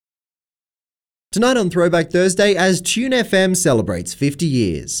Tonight on Throwback Thursday, as TuneFM celebrates 50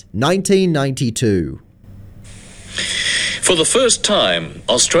 years, 1992. For the first time,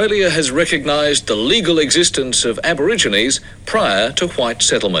 Australia has recognised the legal existence of Aborigines prior to white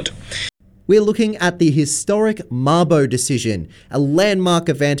settlement. We're looking at the historic Mabo decision, a landmark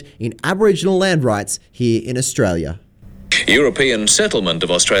event in Aboriginal land rights here in Australia. European settlement of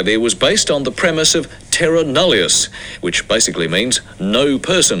Australia was based on the premise of terra nullius, which basically means no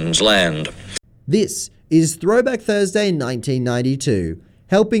person's land. This is Throwback Thursday 1992,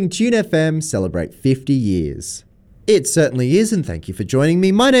 helping TuneFM celebrate 50 years. It certainly is, and thank you for joining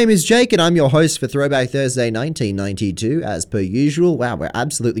me. My name is Jake, and I'm your host for Throwback Thursday 1992. As per usual, wow, we're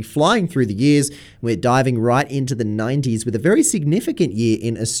absolutely flying through the years. We're diving right into the 90s with a very significant year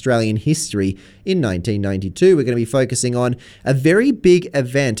in Australian history in 1992. We're going to be focusing on a very big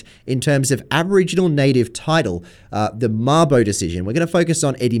event in terms of Aboriginal native title, the Mabo decision. We're going to focus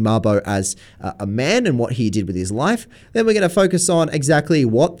on Eddie Mabo as a man and what he did with his life. Then we're going to focus on exactly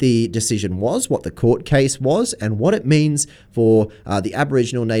what the decision was, what the court case was, and what it means for the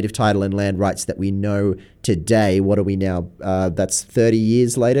Aboriginal native title and land rights that we know today. What are we now? That's 30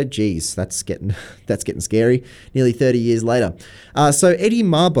 years later. Geez, that's getting scary. Nearly 30 years later. So Eddie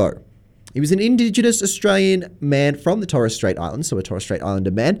Mabo, he was an Indigenous Australian man from the Torres Strait Islands, so a Torres Strait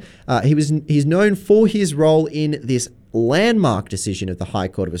Islander man. He's known for his role in this landmark decision of the High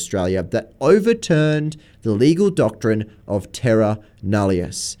Court of Australia that overturned the legal doctrine of terra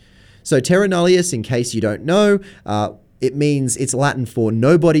nullius. So terra nullius, in case you don't know, it means it's Latin for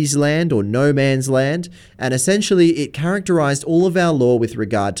nobody's land or no man's land. And essentially it characterized all of our law with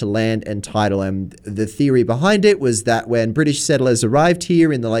regard to land and title. And the theory behind it was that when British settlers arrived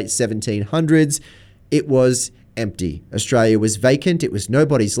here in the late 1700s, it was empty. Australia was vacant. It was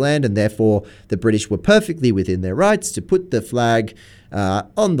nobody's land. And therefore the British were perfectly within their rights to put the flag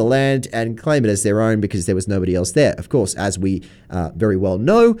on the land and claim it as their own because there was nobody else there. Of course, as we very well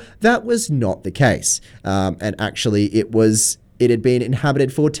know, that was not the case. And actually, it had been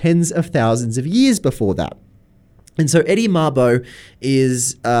inhabited for tens of thousands of years before that. And so Eddie Mabo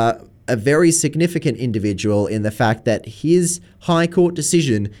is a very significant individual in the fact that his High Court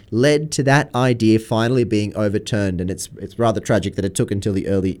decision led to that idea finally being overturned. And it's rather tragic that it took until the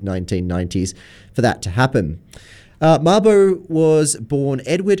early 1990s for that to happen. Mabo was born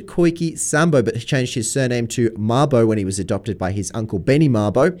Edward Koiki Sambo, but he changed his surname to Mabo when he was adopted by his uncle Benny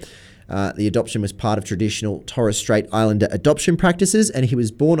Mabo. The adoption was part of traditional Torres Strait Islander adoption practices, and he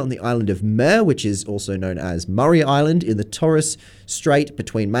was born on the island of Mer, which is also known as Murray Island, in the Torres Strait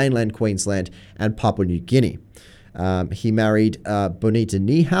between mainland Queensland and Papua New Guinea. He married Bonita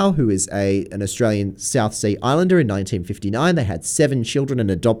Nihau, who is an Australian South Sea Islander, in 1959. They had 7 children and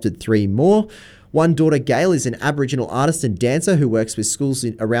adopted 3 more. One daughter, Gail, is an Aboriginal artist and dancer who works with schools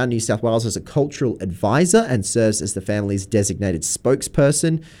around New South Wales as a cultural advisor and serves as the family's designated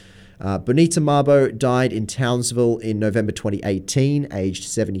spokesperson. Bonita Mabo died in Townsville in November 2018, aged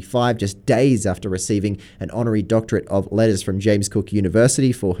 75, just days after receiving an honorary doctorate of letters from James Cook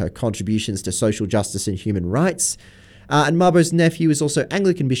University for her contributions to social justice and human rights. And Mabo's nephew is also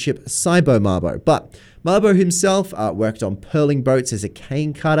Anglican Bishop Saibo Mabo. But Mabo himself worked on pearling boats as a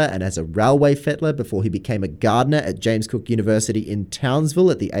cane cutter and as a railway fettler before he became a gardener at James Cook University in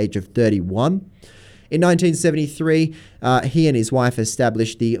Townsville at the age of 31. In 1973, he and his wife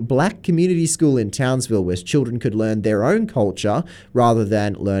established the Black Community School in Townsville, where children could learn their own culture rather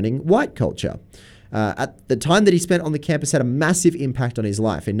than learning white culture. At the time that he spent on the campus had a massive impact on his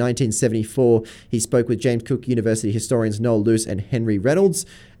life. In 1974, he spoke with James Cook University historians Noel Luce and Henry Reynolds.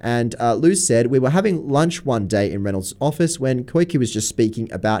 And Luce said, "We were having lunch one day in Reynolds' office when Koiki was just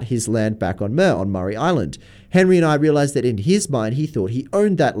speaking about his land back on Mer, on Murray Island. Henry and I realized that in his mind, he thought he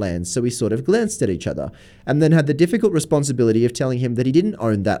owned that land, so we sort of glanced at each other, and then had the difficult responsibility of telling him that he didn't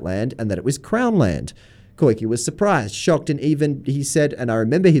own that land and that it was Crown land." Koiki was surprised, shocked, and even, he said, and I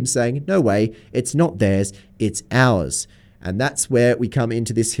remember him saying, "No way, it's not theirs, it's ours." And that's where we come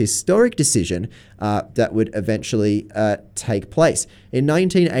into this historic decision that would eventually take place. In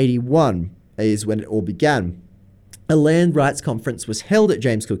 1981 is when it all began. A land rights conference was held at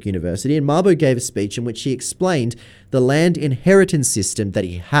James Cook University, and Mabo gave a speech in which he explained the land inheritance system that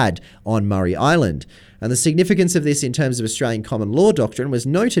he had on Murray Island. And the significance of this in terms of Australian common law doctrine was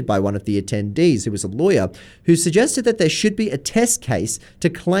noted by one of the attendees, who was a lawyer, who suggested that there should be a test case to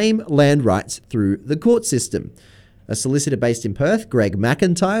claim land rights through the court system. A solicitor based in Perth, Greg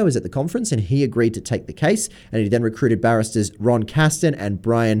McIntyre, was at the conference, and he agreed to take the case, and he then recruited barristers Ron Caston and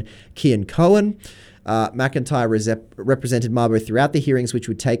Brian Kean-Cohen. McIntyre represented Mabo throughout the hearings, which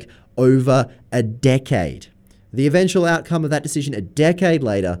would take over a decade. The eventual outcome of that decision a decade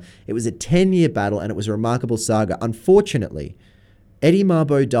later, it was a 10-year battle and it was a remarkable saga. Unfortunately, Eddie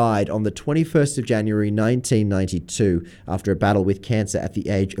Mabo died on the 21st of January 1992 after a battle with cancer at the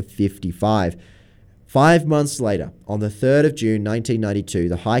age of 55. 5 months later, on the 3rd of June 1992,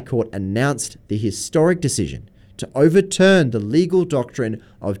 the High Court announced the historic decision to overturn the legal doctrine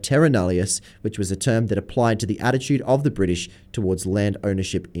of terra nullius, which was a term that applied to the attitude of the British towards land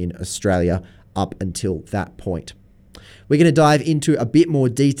ownership in Australia up until that point. We're going to dive into a bit more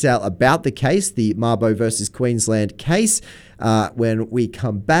detail about the case, the Mabo versus Queensland case, when we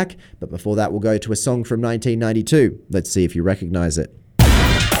come back. But before that, we'll go to a song from 1992. Let's see if you recognize it.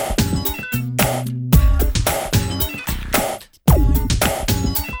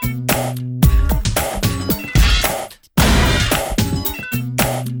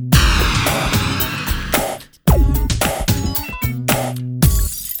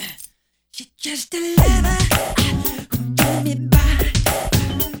 Just a lover who told me by.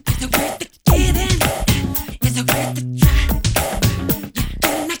 Is it worth the giving? Is it worth the try? You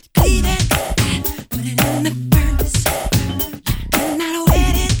cannot cleave it, put it in the furnace. You cannot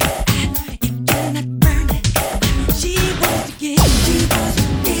wet it, you cannot burn it. She wants to give, she wants to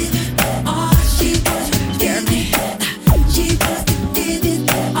give it all. She wants to give me. She wants to give it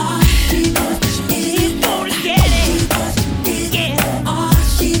all. She wants to give it. She won't get it. She wants to give it all.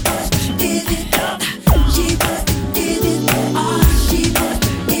 She wants to give it. She wants to give it all. She wants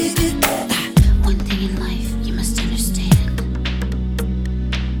to give it. One thing in life you must understand: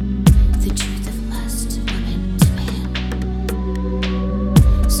 the truth of lust, woman to man.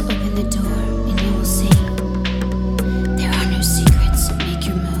 So open the door and you will see there are no secrets. Make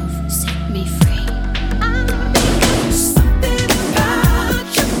your move, set me free. Something about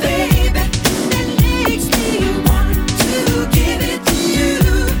you, baby, that makes me want to give it to you.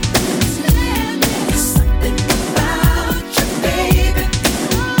 Something about you, baby.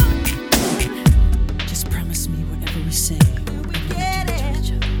 Just promise me whatever we say, we get it.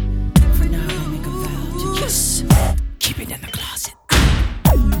 For now, we'll make a vow to just keep it in the closet.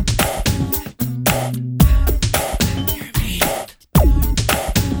 Hear me?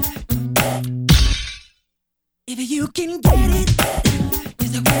 If you can get it,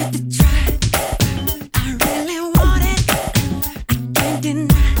 is it worth the try? I really want it, I can't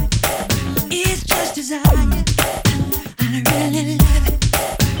deny. It's just desire, I really love it.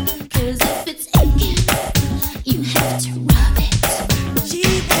 'Cause if it's aching, you have to rub it. She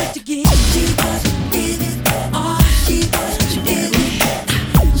wants to give, she wants to give it all. She wants to give it.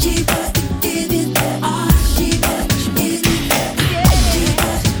 She wants to give it all. She wants to give it. She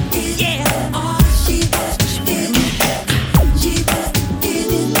wants to give it all. She wants to give it. She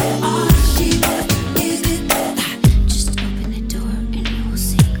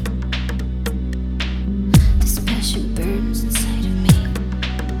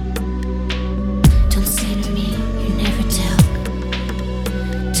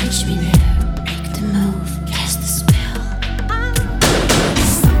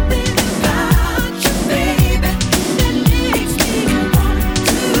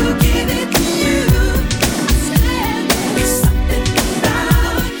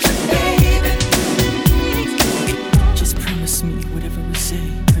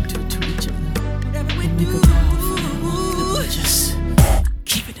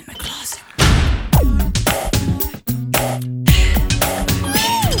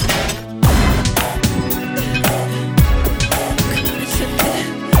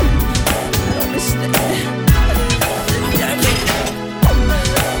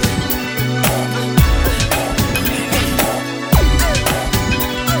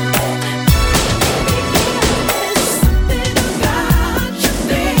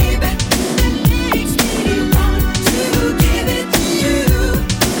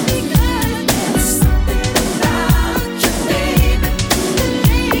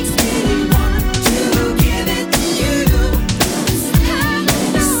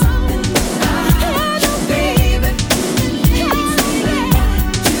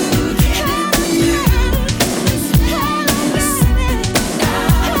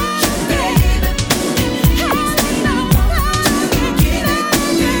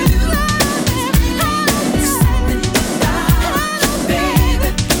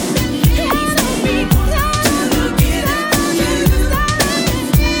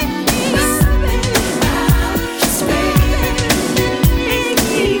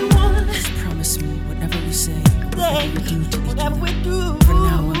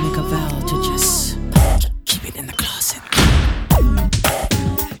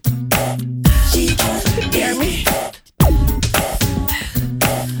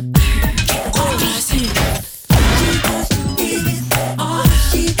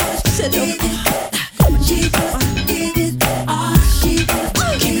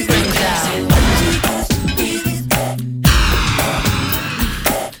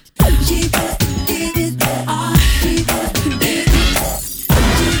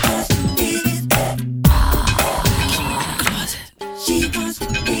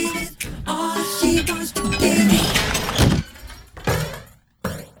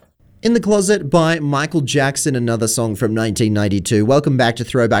In the Closet by Michael Jackson, another song from 1992. Welcome back to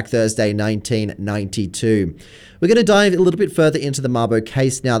Throwback Thursday 1992. We're going to dive a little bit further into the Mabo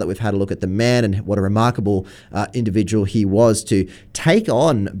case now that we've had a look at the man and what a remarkable individual he was to take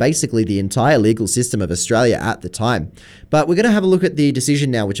on basically the entire legal system of Australia at the time. But we're going to have a look at the decision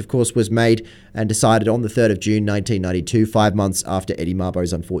now, which of course was made and decided on the 3rd of June 1992, 5 months after Eddie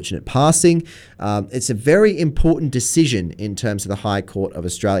Mabo's unfortunate passing. It's a very important decision in terms of the High Court of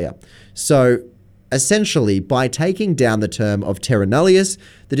Australia. So essentially, by taking down the term of terra nullius,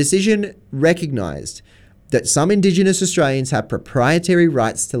 the decision recognised that some Indigenous Australians have proprietary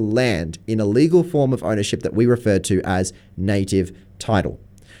rights to land in a legal form of ownership that we refer to as native title.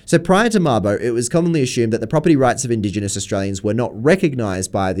 So prior to Mabo, it was commonly assumed that the property rights of Indigenous Australians were not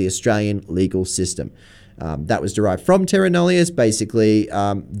recognised by the Australian legal system. That was derived from terra nullius. Basically,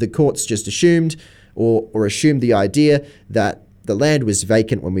 the courts just assumed or assumed the idea that the land was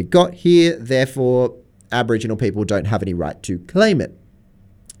vacant when we got here, therefore Aboriginal people don't have any right to claim it.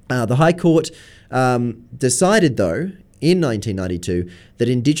 The High Court decided, though, in 1992, that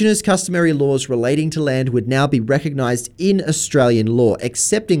Indigenous customary laws relating to land would now be recognised in Australian law,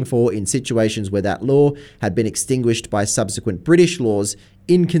 excepting for in situations where that law had been extinguished by subsequent British laws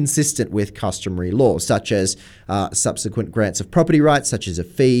inconsistent with customary law, such as subsequent grants of property rights, such as a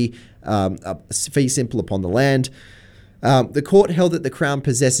fee simple upon the land. The court held that the Crown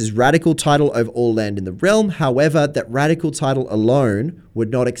possesses radical title over all land in the realm. However, that radical title alone would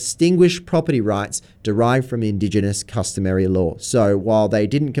not extinguish property rights derived from Indigenous customary law. So while they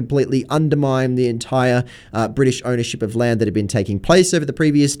didn't completely undermine the entire British ownership of land that had been taking place over the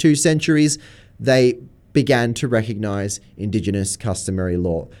previous 2 centuries, they began to recognise Indigenous customary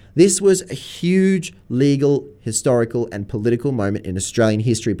law. This was a huge legal, historical and political moment in Australian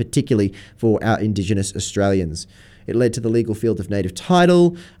history, particularly for our Indigenous Australians. It led to the legal field of native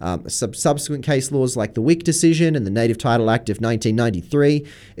title, subsequent case laws like the Wick decision and the Native Title Act of 1993.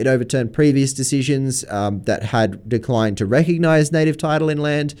 It overturned previous decisions that had declined to recognise native title in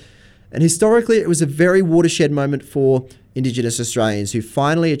land. And historically, it was a very watershed moment for Indigenous Australians who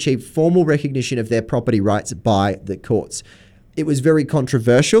finally achieved formal recognition of their property rights by the courts. It was very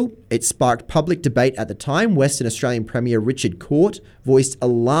controversial. It sparked public debate at the time. Western Australian Premier Richard Court voiced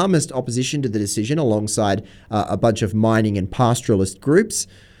alarmist opposition to the decision alongside a bunch of mining and pastoralist groups.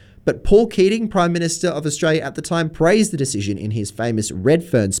 But Paul Keating, Prime Minister of Australia at the time, praised the decision in his famous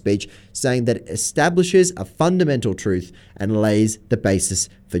Redfern speech, saying that it establishes a fundamental truth and lays the basis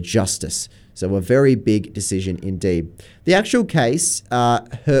for justice. So a very big decision indeed. The actual case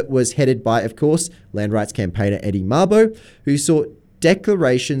was headed by, of course, land rights campaigner Eddie Mabo, who sought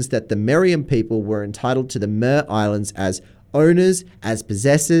declarations that the Meriam people were entitled to the Mer Islands as owners, as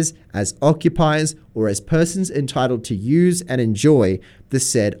possessors, as occupiers, or as persons entitled to use and enjoy the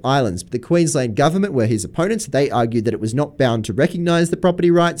said islands. The Queensland government were his opponents. They argued that it was not bound to recognise the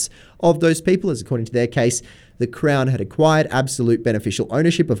property rights of those people, as according to their case, the Crown had acquired absolute beneficial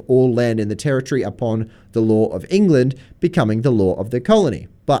ownership of all land in the territory upon the law of England becoming the law of the colony.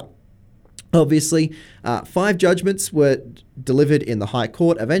 But obviously, 5 judgments were delivered in the High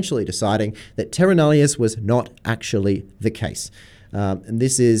Court, eventually deciding that terra nullius was not actually the case. And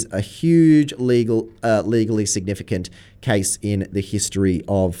this is a huge legally significant case in the history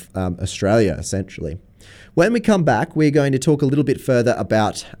of Australia, essentially. When we come back, we're going to talk a little bit further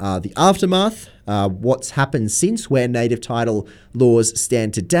about the aftermath, what's happened since, where native title laws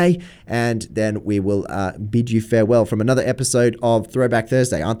stand today, and then we will bid you farewell from another episode of Throwback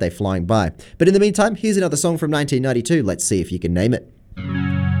Thursday. Aren't they flying by? But in the meantime, here's another song from 1992. Let's see if you can name it.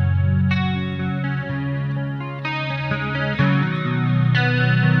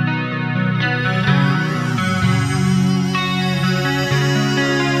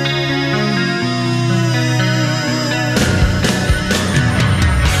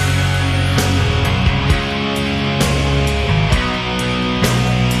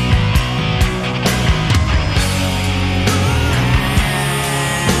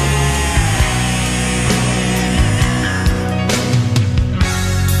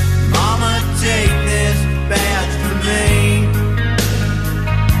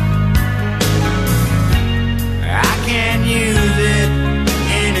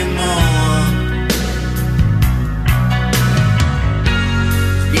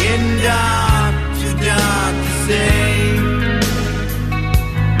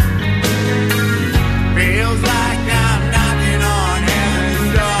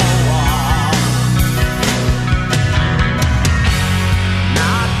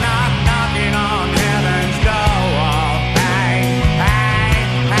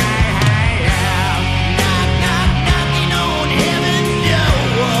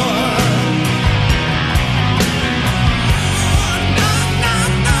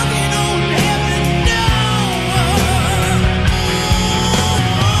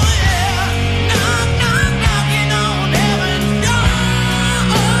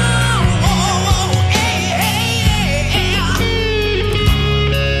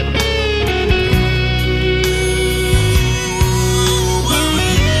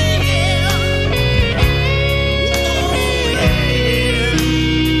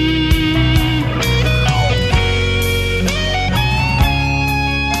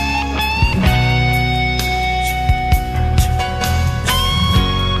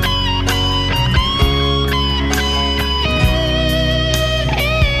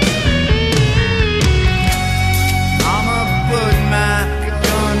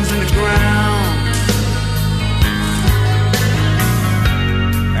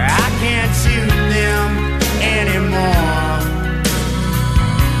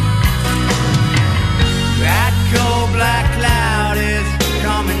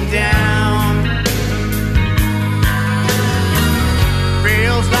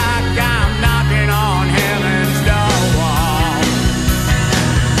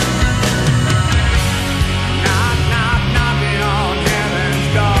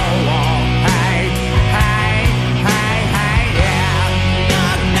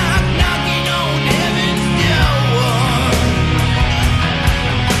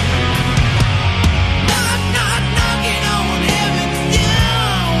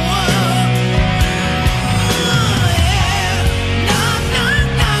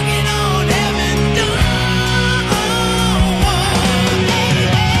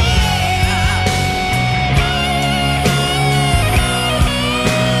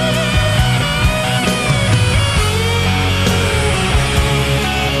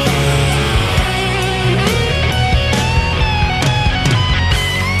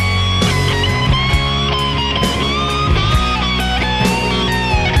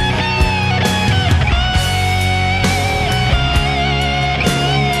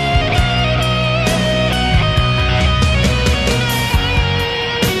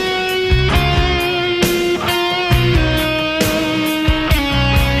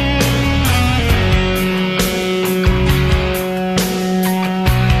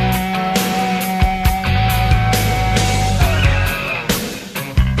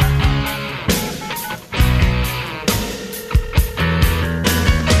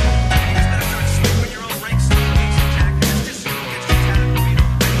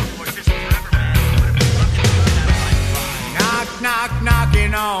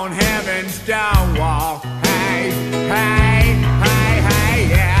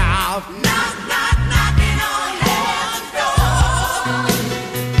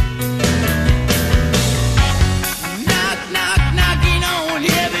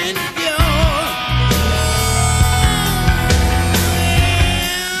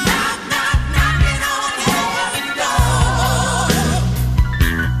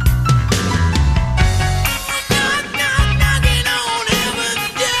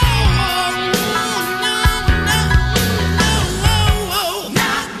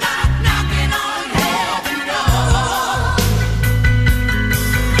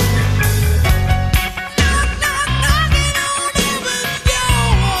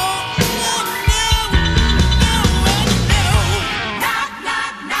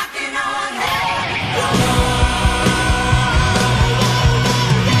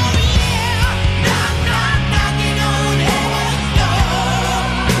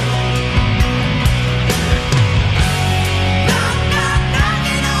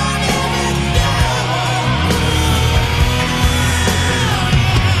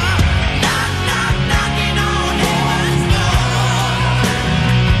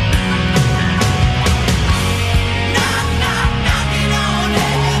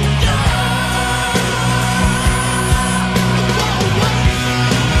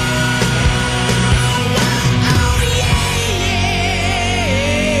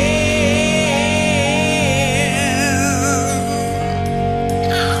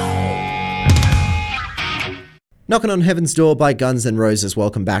 Knocking on Heaven's Door by Guns N' Roses.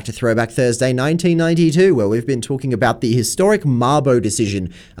 Welcome back to Throwback Thursday 1992, where we've been talking about the historic Mabo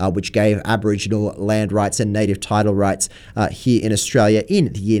decision, which gave Aboriginal land rights and native title rights here in Australia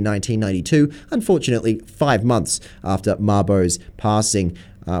in the year 1992, unfortunately 5 months after Mabo's passing,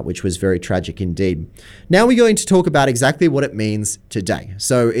 which was very tragic indeed. Now we're going to talk about exactly what it means today.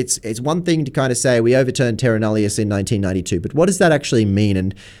 So it's one thing to kind of say we overturned terra nullius in 1992, but what does that actually mean?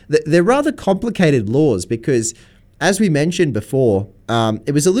 And they're rather complicated laws because, as we mentioned before,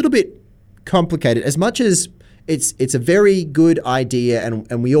 it was a little bit complicated. As much as it's a very good idea,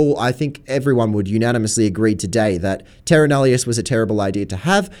 and we all, I think everyone would unanimously agree today that terra nullius was a terrible idea to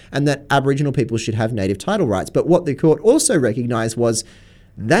have and that Aboriginal people should have native title rights. But what the court also recognised was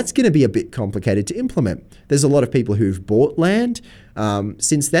that's going to be a bit complicated to implement. There's a lot of people who've bought land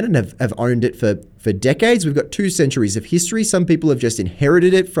since then and have owned it for decades. We've got 2 centuries of history. Some people have just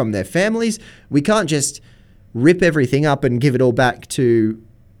inherited it from their families. We can't just rip everything up and give it all back to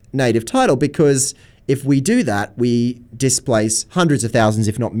native title, because if we do that, we displace hundreds of thousands,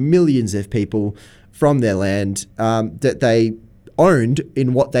 if not millions of people from their land that they owned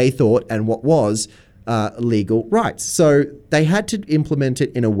in what they thought and what was legal rights. So they had to implement it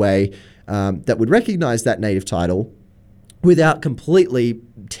in a way that would recognize that native title without completely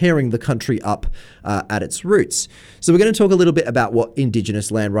tearing the country up at its roots. So we're going to talk a little bit about what Indigenous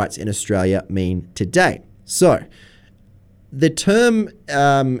land rights in Australia mean today. So the term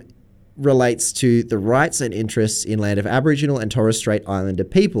relates to the rights and interests in land of Aboriginal and Torres Strait Islander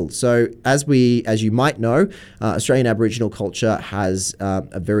people. So as you might know, Australian Aboriginal culture has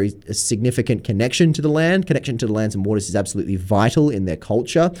a very significant connection to the land. Connection to the lands and waters is absolutely vital in their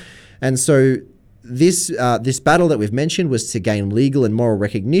culture. And so this battle that we've mentioned was to gain legal and moral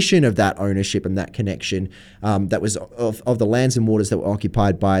recognition of that ownership and that connection that was of the lands and waters that were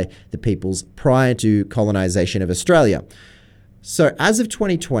occupied by the peoples prior to colonisation of Australia. So as of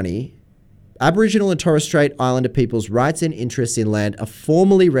 2020, Aboriginal and Torres Strait Islander people's rights and interests in land are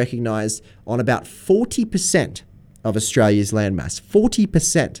formally recognised on about 40% of Australia's landmass.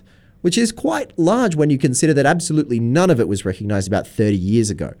 40%, which is quite large when you consider that absolutely none of it was recognised about 30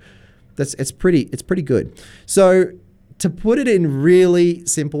 years ago. It's pretty good. So to put it in really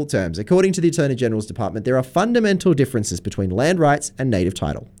simple terms, according to the Attorney General's Department, there are fundamental differences between land rights and native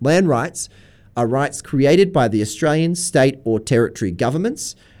title. Land rights are rights created by the Australian, state or territory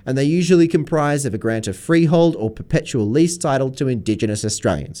governments, and they usually comprise of a grant of freehold or perpetual lease title to Indigenous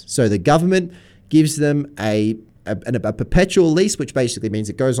Australians. So the government gives them a perpetual lease, which basically means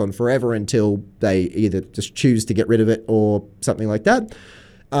it goes on forever until they either just choose to get rid of it or something like that.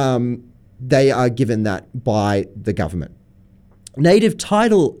 They are given that by the government. Native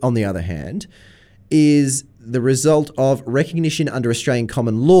title, on the other hand, is the result of recognition under Australian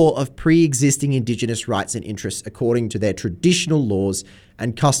common law of pre-existing Indigenous rights and interests according to their traditional laws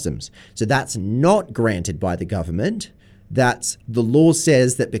and customs. So that's not granted by the government. That's the law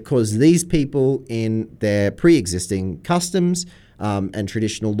says that because these people in their pre-existing customs and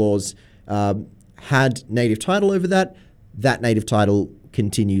traditional laws had native title over that, that native title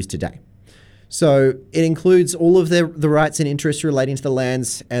continues today. So it includes all of the rights and interests relating to the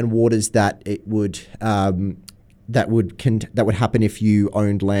lands and waters that it would that would happen if you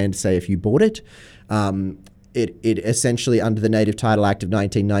owned land, say if you bought it. It essentially, under the Native Title Act of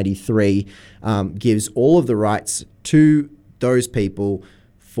 1993, gives all of the rights to those people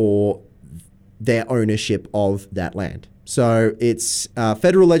for their ownership of that land. So it's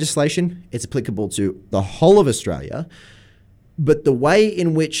federal legislation. It's applicable to the whole of Australia. But the way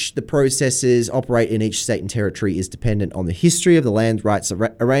in which the processes operate in each state and territory is dependent on the history of the land rights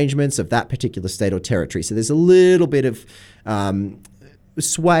arrangements of that particular state or territory. So there's a little bit of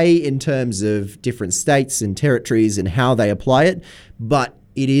sway in terms of different states and territories and how they apply it, but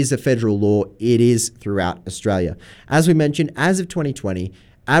it is a federal law. It is throughout Australia. As we mentioned, as of 2020,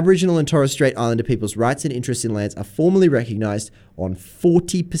 Aboriginal and Torres Strait Islander people's rights and interests in lands are formally recognised on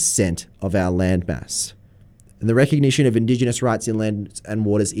 40% of our landmass. And the recognition of Indigenous rights in land and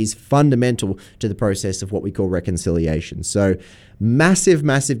waters is fundamental to the process of what we call reconciliation. So massive,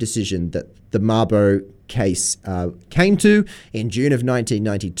 massive decision that the Mabo case came to in June of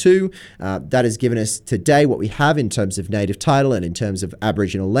 1992. That has given us today what we have in terms of native title and in terms of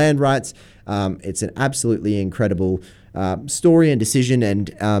Aboriginal land rights. It's an absolutely incredible story and decision, and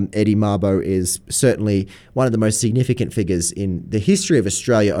Eddie Mabo is certainly one of the most significant figures in the history of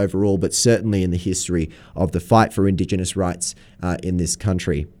Australia overall, but certainly in the history of the fight for Indigenous rights in this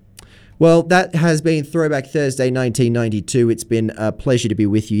country. Well, that has been Throwback Thursday 1992. It's been a pleasure to be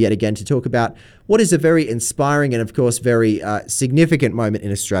with you yet again to talk about what is a very inspiring and, of course, very significant moment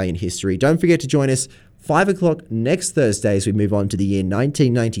in Australian history. Don't forget to join us 5 o'clock next Thursday as we move on to the year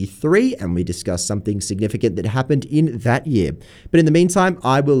 1993 and we discuss something significant that happened in that year. But in the meantime,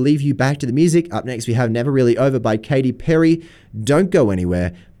 I will leave you back to the music. Up next, we have Never Really Over by Katy Perry. Don't go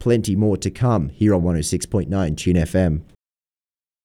anywhere. Plenty more to come here on 106.9 Tune FM.